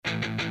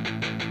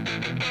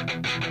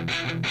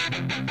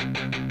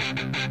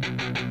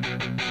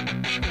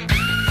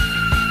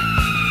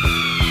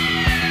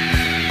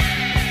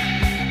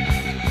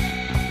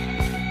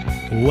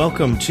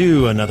Welcome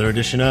to another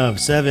edition of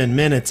 7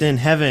 Minutes in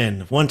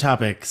Heaven. One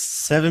topic,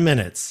 7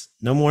 minutes.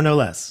 No more, no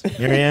less.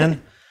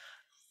 Marianne,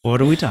 what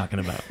are we talking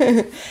about?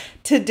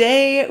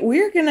 Today,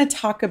 we're going to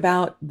talk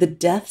about the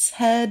Death's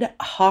Head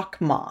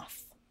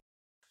Hawkmoth.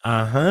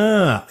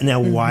 Now,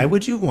 why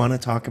would you want to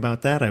talk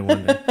about that, I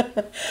wonder?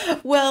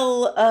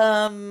 Well,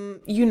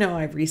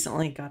 I've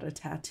recently got a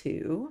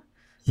tattoo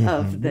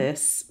of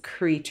this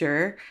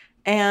creature,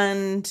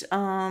 and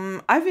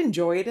I've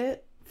enjoyed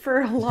it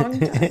for a long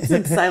time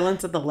since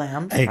Silence of the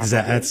Lambs.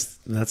 Exactly.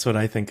 That's what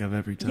I think of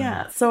every time.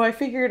 Yeah, so I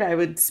figured I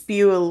would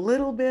spew a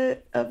little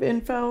bit of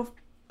info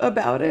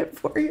about it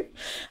for you.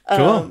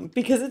 Cool.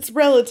 Because it's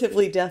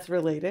relatively death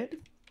related.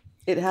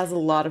 It has a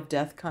lot of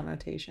death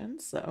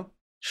connotations, so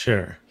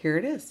sure. Here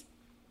it is.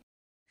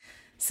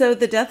 So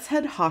the Death's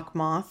Head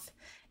Hawkmoth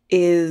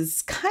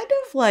is kind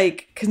of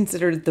like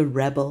considered the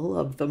rebel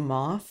of the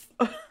moth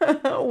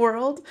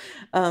world.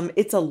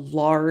 It's a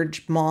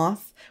large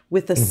moth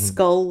with a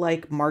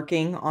skull-like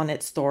marking on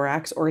its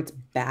thorax or its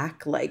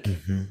back. Like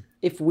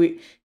if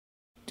we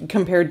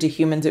compared to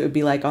humans, it would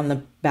be like on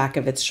the back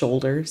of its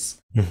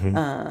shoulders.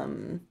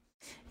 And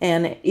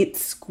it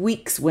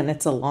squeaks when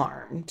it's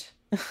alarmed.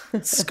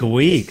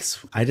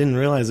 Squeaks. I didn't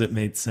realize it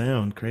made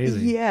sound.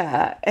 Crazy.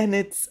 Yeah, and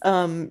it's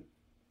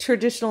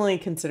traditionally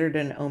considered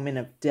an omen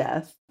of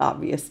death,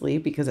 obviously,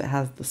 because it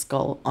has the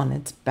skull on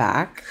its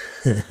back.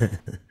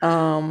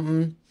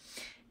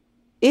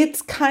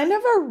 It's kind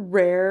of a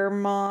rare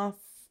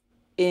moth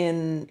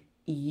in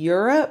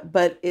Europe,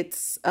 but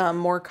it's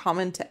more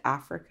common to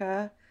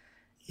Africa.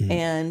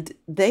 And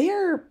they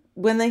are,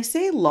 when they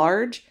say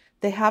large,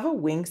 they have a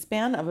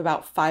wingspan of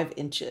about 5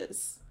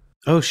 inches.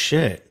 Oh,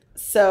 shit.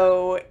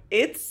 So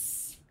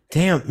it's...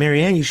 Damn,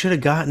 Marianne, you should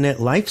have gotten it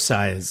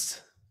life-sized.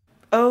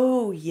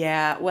 Oh,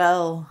 yeah.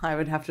 Well, I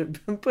would have to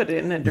put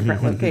it in a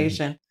different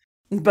location.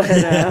 But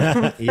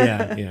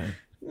yeah.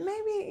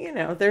 Maybe,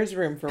 there's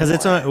room for because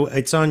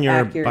it's on your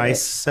accurate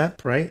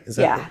bicep, right? Is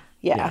that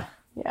yeah.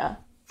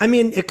 I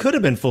mean, it could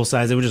have been full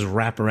size. It would just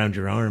wrap around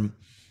your arm.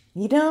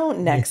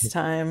 Next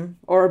time.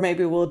 Or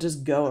maybe we'll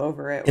just go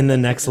over it. In the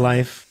next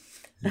life.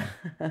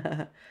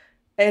 and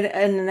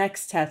the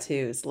next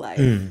tattoo's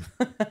life.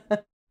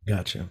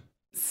 Gotcha.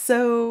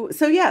 So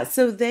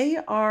they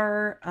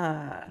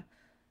are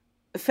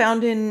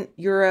found in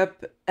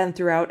Europe and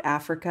throughout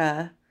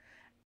Africa.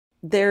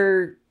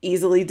 They're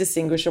easily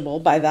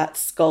distinguishable by that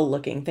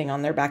skull-looking thing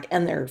on their back,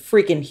 and they're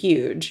freaking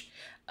huge.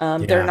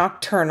 They're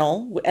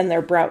nocturnal, and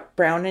they're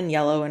brown and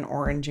yellow and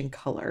orange in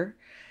color.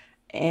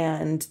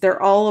 And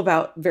they're all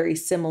about very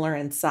similar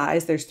in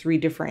size. There's three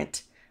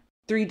different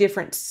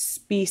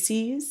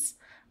species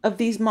of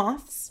these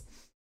moths.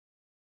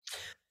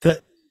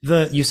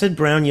 You said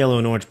brown, yellow,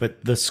 and orange,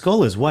 but the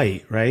skull is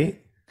white,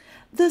 right?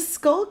 The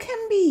skull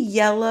can be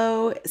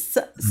yellow.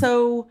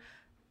 So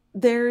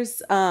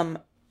there's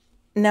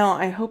now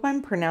I hope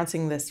I'm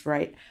pronouncing this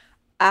right.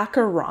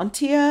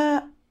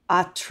 Acherontia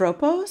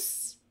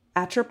atropos.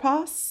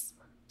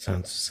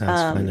 Sounds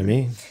fun to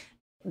me.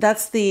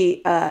 That's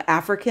the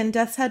African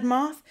death's head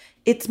moth.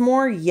 It's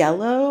more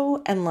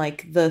yellow, and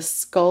like the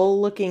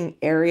skull-looking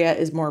area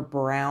is more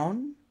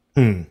brown.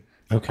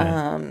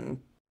 Okay.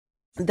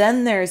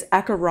 Then there's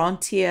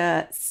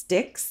Acherontia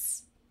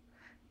styx.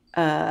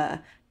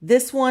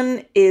 This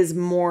one is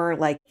more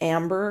like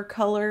amber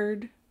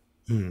colored.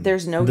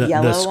 There's no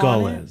yellow the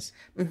skull on it. Is.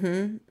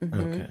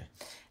 Okay.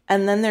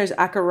 And then there's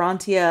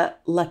Acherontia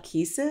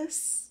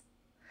lachesis.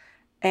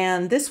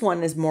 And this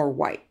one is more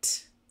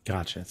white.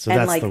 Gotcha. So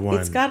that's the one.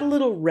 It's got a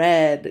little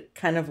red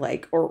kind of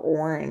like, or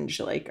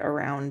orange, like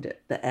around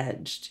the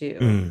edge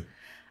too.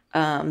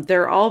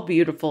 They're all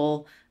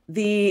beautiful.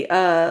 The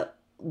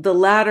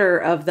latter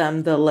of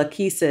them, the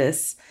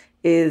lachesis,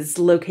 is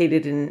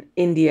located in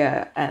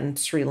India and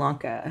Sri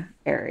Lanka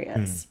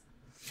areas.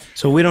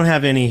 So we don't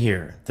have any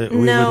here.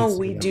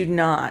 We do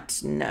not.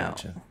 No.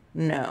 Gotcha.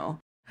 No.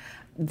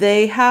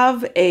 They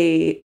have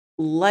a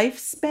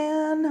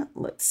lifespan.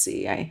 Let's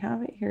see. I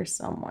have it here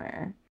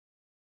somewhere.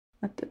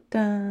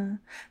 Their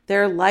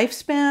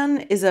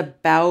lifespan is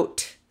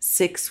about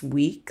 6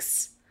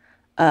 weeks.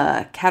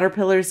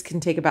 Caterpillars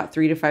can take about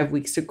 3 to 5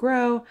 weeks to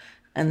grow,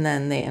 and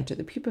then they enter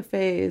the pupa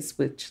phase,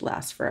 which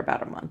lasts for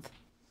about a month.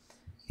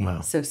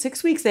 Wow. So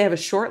 6 weeks, they have a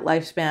short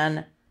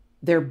lifespan.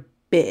 They're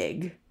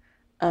big.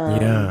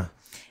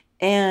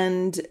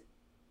 And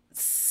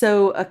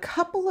so a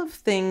couple of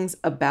things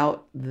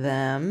about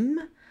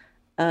them.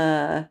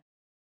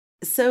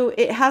 So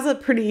it has a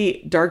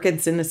pretty dark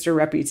and sinister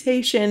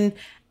reputation.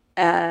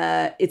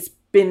 It's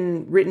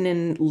been written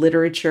in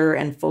literature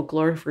and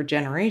folklore for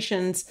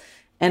generations,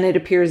 and it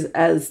appears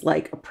as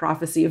like a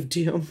prophecy of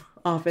doom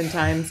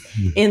oftentimes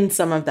in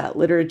some of that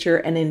literature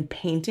and in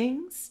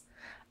paintings.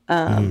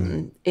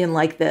 In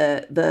like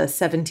the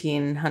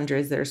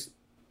 1700s, there's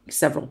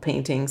several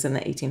paintings in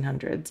the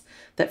 1800s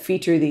that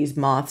feature these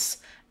moths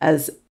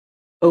as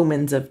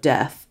omens of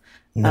death.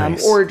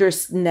 Nice. or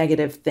just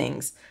negative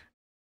things.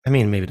 I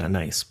mean, maybe not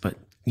nice, but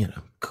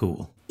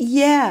cool.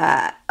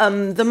 Yeah.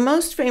 The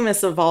most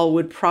famous of all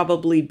would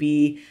probably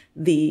be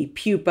the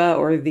pupa,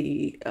 or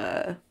the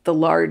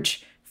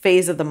large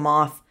phase of the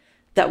moth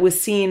that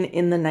was seen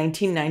in the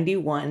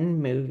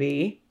 1991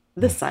 movie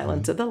The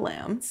Silence of the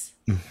Lambs.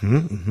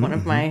 One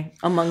of my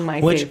among my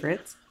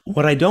favorites.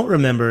 What I don't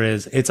remember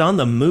is it's on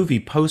the movie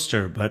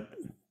poster, but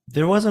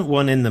there wasn't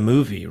one in the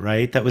movie,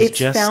 right? That was It's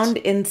found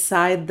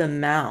inside the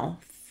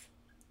mouth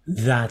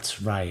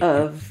That's right.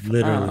 of It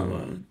literally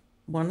was.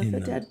 one of the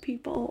dead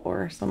people,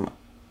 or some.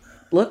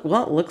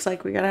 Looks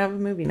like we gotta have a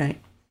movie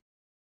night.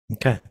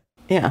 Okay.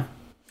 Yeah.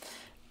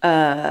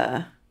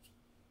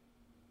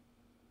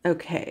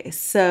 Okay,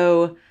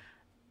 so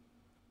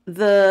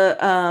the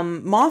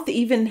moth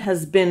even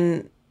has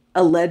been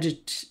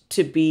alleged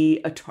to have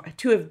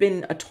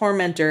been a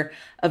tormentor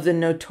of the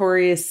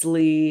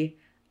notoriously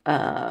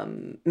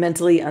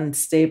mentally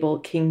unstable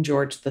King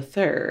George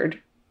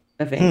III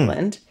of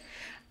England.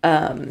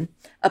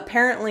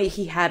 Apparently,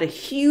 he had a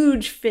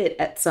huge fit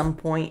at some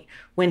point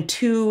when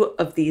 2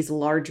 of these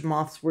large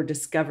moths were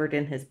discovered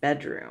in his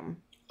bedroom.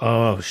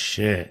 Oh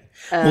shit.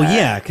 Well,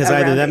 yeah, because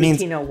either that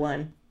means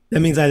 1801. that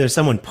means either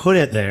someone put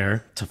it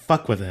there to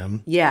fuck with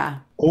him, Yeah.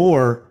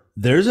 or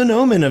there's an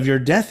omen of your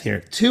death here.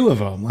 2 of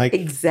them, like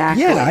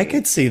Exactly. Yeah, I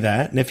could see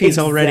that. And if he's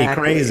already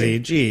Exactly. crazy,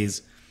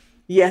 geez.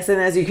 Yes,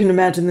 and as you can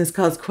imagine, this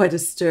caused quite a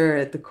stir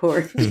at the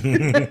court.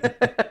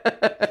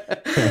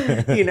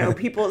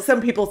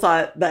 Some people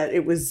thought that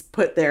it was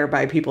put there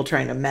by people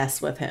trying to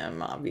mess with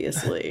him,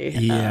 obviously.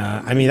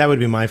 Yeah, I mean, that would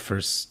be my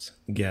first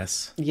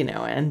guess.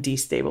 And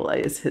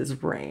destabilize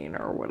his reign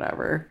or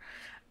whatever.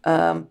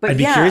 But I'd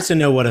be curious to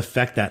know what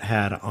effect that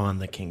had on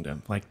the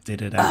kingdom. Like,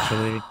 did it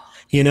actually,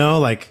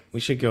 like, we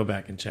should go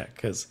back and check,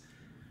 because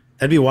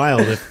that'd be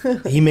wild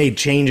if he made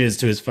changes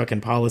to his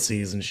fucking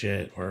policies and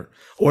shit, or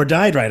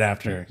died right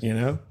after,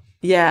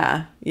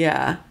 Yeah,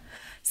 yeah.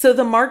 So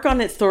the mark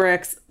on its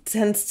thorax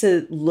tends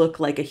to look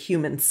like a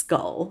human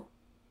skull.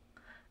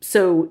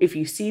 So if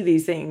you see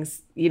these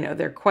things,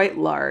 they're quite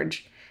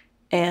large.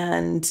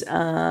 And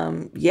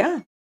yeah.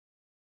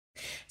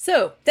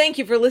 So thank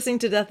you for listening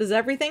to Death is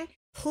Everything.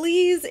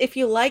 Please, if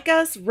you like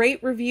us,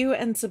 rate, review,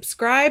 and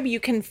subscribe. You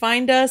can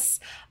find us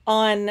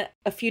on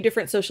a few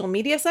different social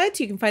media sites.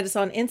 You can find us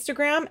on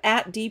Instagram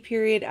at D.I.E._cast,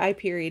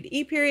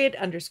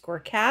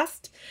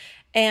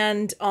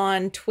 and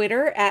on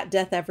Twitter at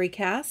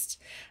DeathEveryCast.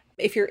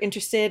 If you're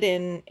interested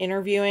in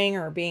interviewing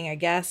or being a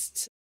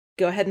guest,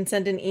 go ahead and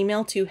send an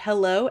email to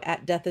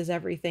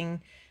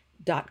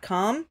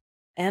hello@deathiseverything.com,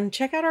 and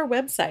check out our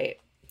website,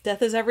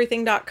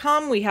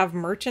 deathiseverything.com. We have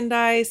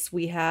merchandise.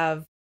 We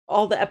have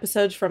all the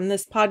episodes from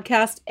this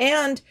podcast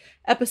and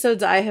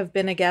episodes I have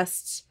been a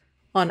guest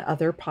on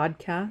other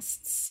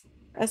podcasts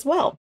as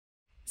well.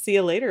 See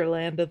you later,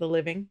 land of the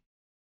living.